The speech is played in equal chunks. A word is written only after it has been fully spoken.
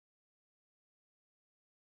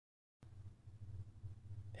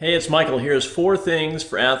Hey, it's Michael. Here's 4 things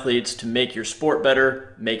for athletes to make your sport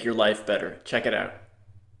better, make your life better. Check it out.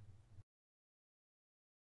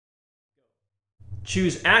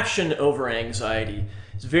 Choose action over anxiety.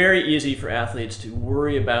 It's very easy for athletes to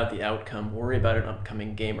worry about the outcome, worry about an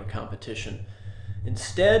upcoming game or competition.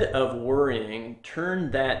 Instead of worrying, turn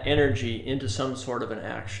that energy into some sort of an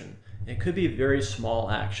action. It could be a very small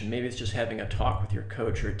action. Maybe it's just having a talk with your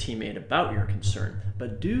coach or a teammate about your concern,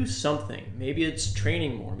 but do something. Maybe it's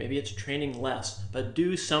training more, maybe it's training less, but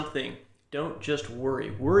do something. Don't just worry.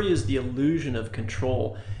 Worry is the illusion of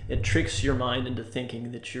control. It tricks your mind into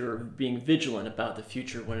thinking that you're being vigilant about the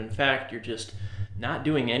future when in fact you're just not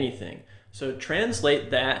doing anything. So translate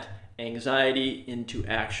that anxiety into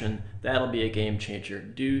action. That'll be a game changer.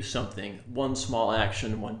 Do something. One small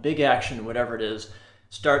action, one big action, whatever it is.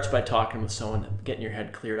 Starts by talking with someone, getting your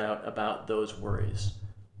head cleared out about those worries.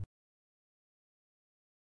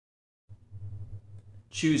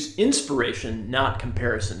 Choose inspiration, not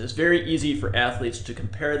comparison. It's very easy for athletes to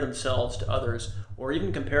compare themselves to others or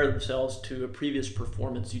even compare themselves to a previous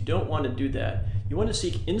performance. You don't want to do that. You want to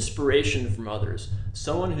seek inspiration from others.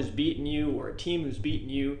 Someone who's beaten you or a team who's beaten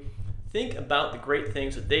you. Think about the great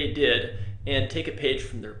things that they did and take a page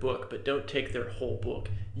from their book, but don't take their whole book.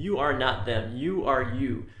 You are not them. You are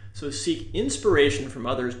you. So seek inspiration from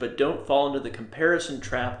others, but don't fall into the comparison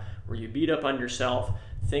trap where you beat up on yourself,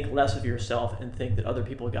 think less of yourself, and think that other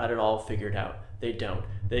people got it all figured out. They don't.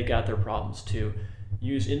 They got their problems too.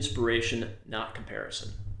 Use inspiration, not comparison.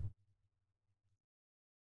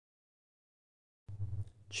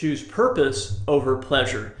 Choose purpose over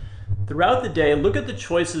pleasure. Throughout the day, look at the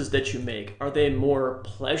choices that you make. Are they more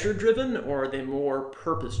pleasure-driven or are they more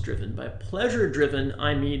purpose-driven? By pleasure-driven,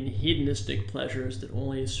 I mean hedonistic pleasures that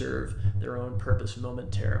only serve their own purpose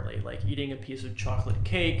momentarily, like eating a piece of chocolate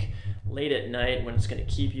cake late at night when it's going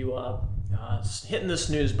to keep you up, hitting the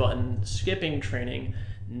snooze button, skipping training,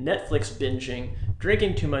 Netflix binging,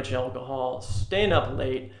 drinking too much alcohol, staying up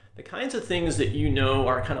late. The kinds of things that you know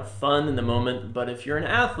are kind of fun in the moment, but if you're an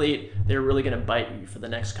athlete, they're really going to bite you for the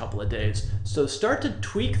next couple of days. So start to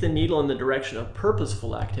tweak the needle in the direction of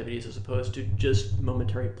purposeful activities as opposed to just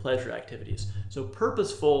momentary pleasure activities. So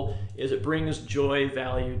purposeful is it brings joy,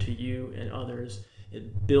 value to you and others.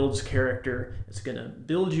 It builds character. It's going to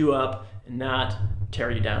build you up and not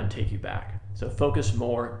tear you down, take you back. So focus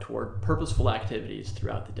more toward purposeful activities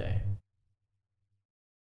throughout the day.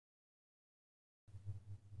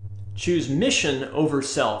 Choose mission over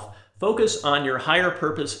self. Focus on your higher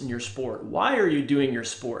purpose in your sport. Why are you doing your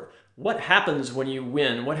sport? What happens when you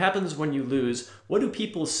win? What happens when you lose? What do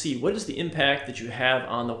people see? What is the impact that you have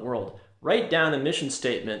on the world? Write down a mission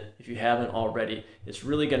statement if you haven't already. It's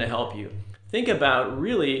really going to help you. Think about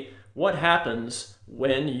really what happens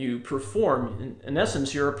when you perform. In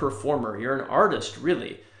essence, you're a performer. You're an artist,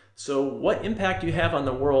 really. So what impact do you have on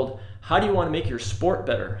the world? How do you want to make your sport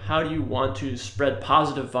better? How do you want to spread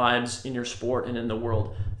positive vibes in your sport and in the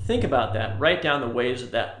world? Think about that. Write down the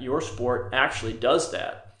ways that your sport actually does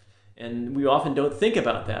that. And we often don't think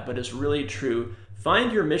about that, but it's really true.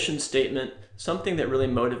 Find your mission statement, something that really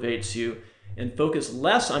motivates you, and focus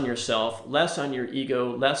less on yourself, less on your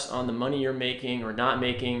ego, less on the money you're making or not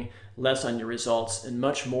making, less on your results, and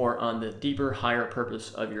much more on the deeper, higher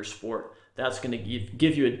purpose of your sport. That's going to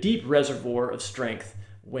give you a deep reservoir of strength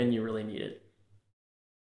when you really need it.